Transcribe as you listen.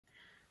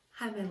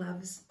Hi, my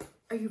loves.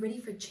 Are you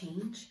ready for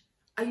change?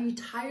 Are you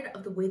tired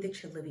of the way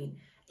that you're living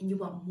and you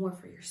want more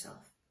for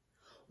yourself?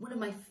 One of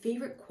my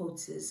favorite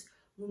quotes is,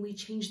 when we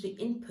change the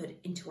input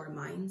into our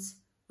minds,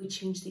 we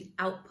change the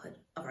output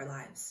of our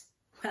lives.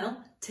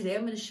 Well, today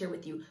I'm going to share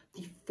with you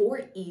the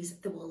 4 E's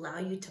that will allow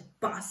you to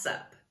boss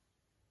up.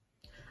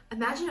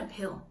 Imagine a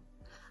pill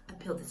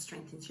that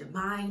strengthens your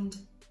mind,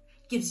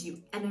 gives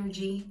you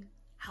energy,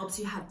 helps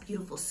you have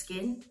beautiful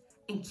skin,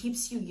 and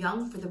keeps you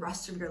young for the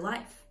rest of your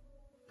life.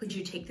 Would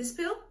you take this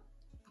pill?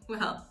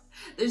 Well,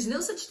 there's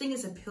no such thing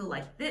as a pill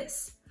like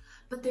this,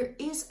 but there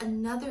is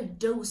another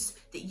dose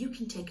that you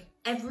can take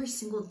every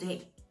single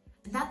day,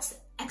 and that's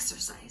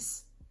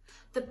exercise.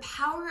 The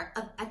power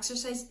of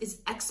exercise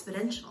is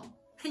exponential,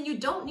 and you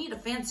don't need a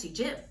fancy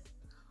gym.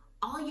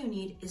 All you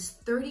need is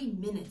 30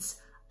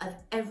 minutes of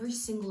every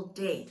single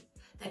day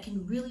that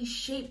can really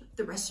shape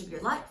the rest of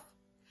your life.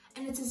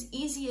 And it's as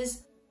easy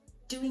as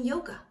doing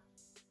yoga.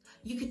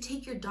 You could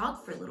take your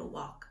dog for a little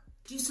walk,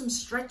 do some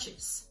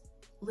stretches,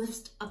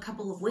 lift a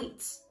couple of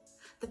weights.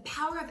 The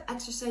power of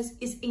exercise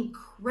is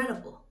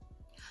incredible.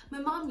 My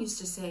mom used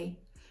to say,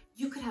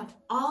 you could have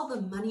all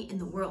the money in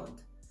the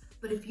world,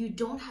 but if you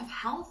don't have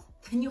health,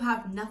 then you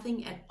have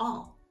nothing at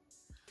all.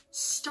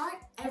 Start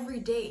every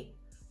day.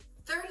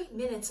 30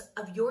 minutes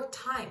of your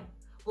time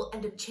will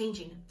end up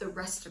changing the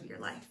rest of your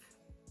life.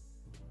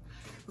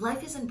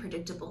 Life is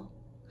unpredictable,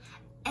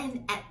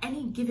 and at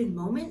any given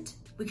moment,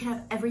 we can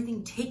have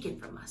everything taken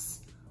from us.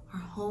 Our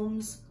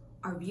homes,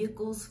 our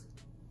vehicles,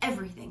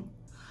 everything.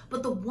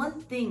 But the one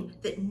thing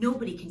that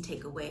nobody can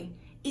take away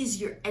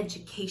is your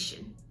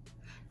education.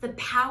 The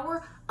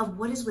power of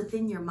what is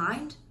within your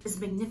mind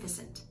is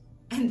magnificent.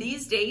 And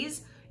these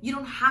days, you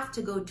don't have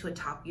to go to a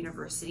top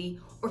university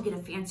or get a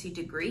fancy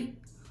degree.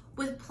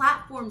 With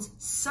platforms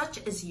such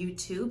as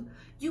YouTube,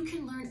 you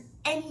can learn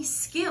any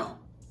skill.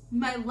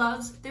 My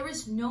loves, there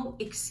is no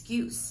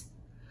excuse.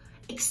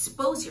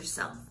 Expose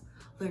yourself,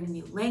 learn a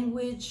new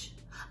language,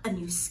 a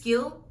new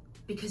skill,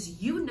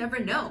 because you never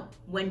know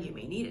when you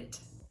may need it.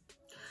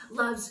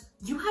 Loves,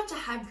 you have to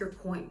have your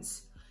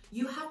coins.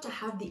 You have to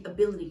have the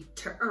ability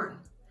to earn.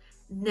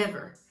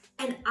 Never,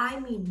 and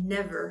I mean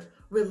never,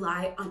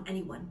 rely on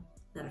anyone,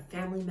 not a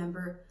family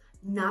member,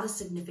 not a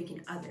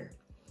significant other.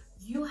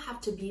 You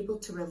have to be able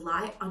to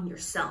rely on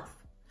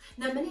yourself.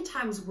 Now, many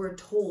times we're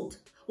told,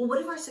 well, what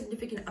if our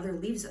significant other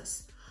leaves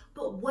us?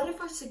 But what if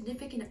our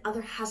significant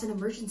other has an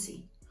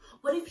emergency?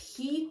 What if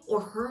he or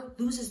her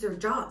loses their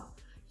job?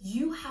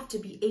 You have to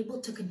be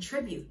able to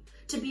contribute,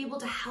 to be able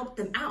to help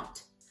them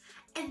out.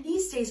 And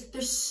these days,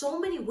 there's so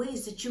many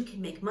ways that you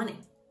can make money.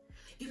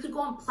 You could go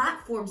on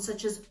platforms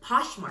such as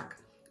Poshmark,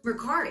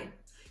 Mercari.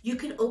 You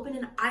can open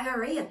an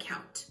IRA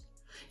account.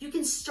 You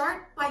can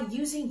start by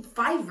using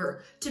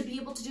Fiverr to be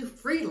able to do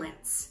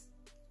freelance.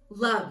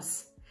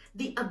 Loves,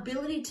 the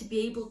ability to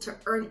be able to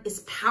earn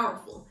is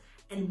powerful.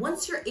 And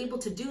once you're able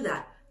to do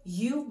that,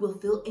 you will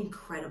feel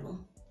incredible.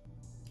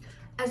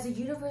 As the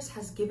universe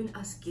has given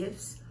us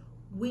gifts,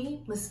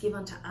 we must give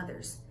unto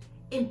others.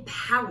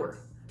 Empower,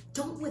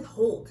 don't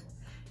withhold.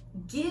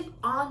 Give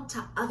on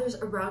to others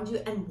around you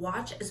and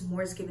watch as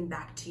more is given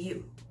back to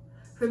you.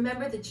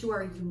 Remember that you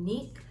are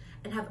unique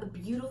and have a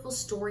beautiful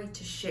story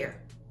to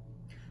share.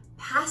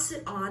 Pass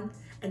it on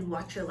and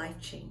watch your life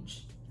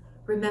change.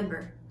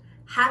 Remember,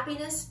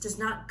 happiness does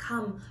not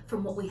come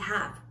from what we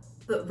have,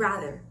 but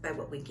rather by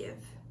what we give.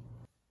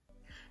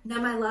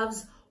 Now, my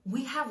loves,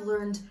 we have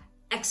learned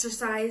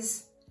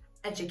exercise,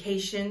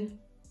 education,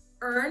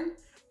 earn,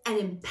 and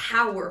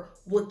empower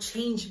will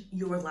change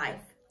your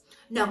life.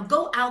 Now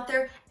go out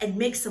there and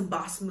make some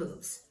boss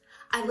moves.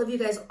 I love you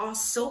guys all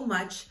so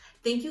much.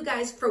 Thank you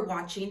guys for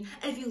watching.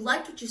 And if you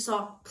liked what you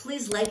saw,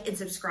 please like and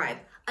subscribe.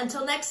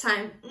 Until next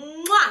time,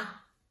 mwah!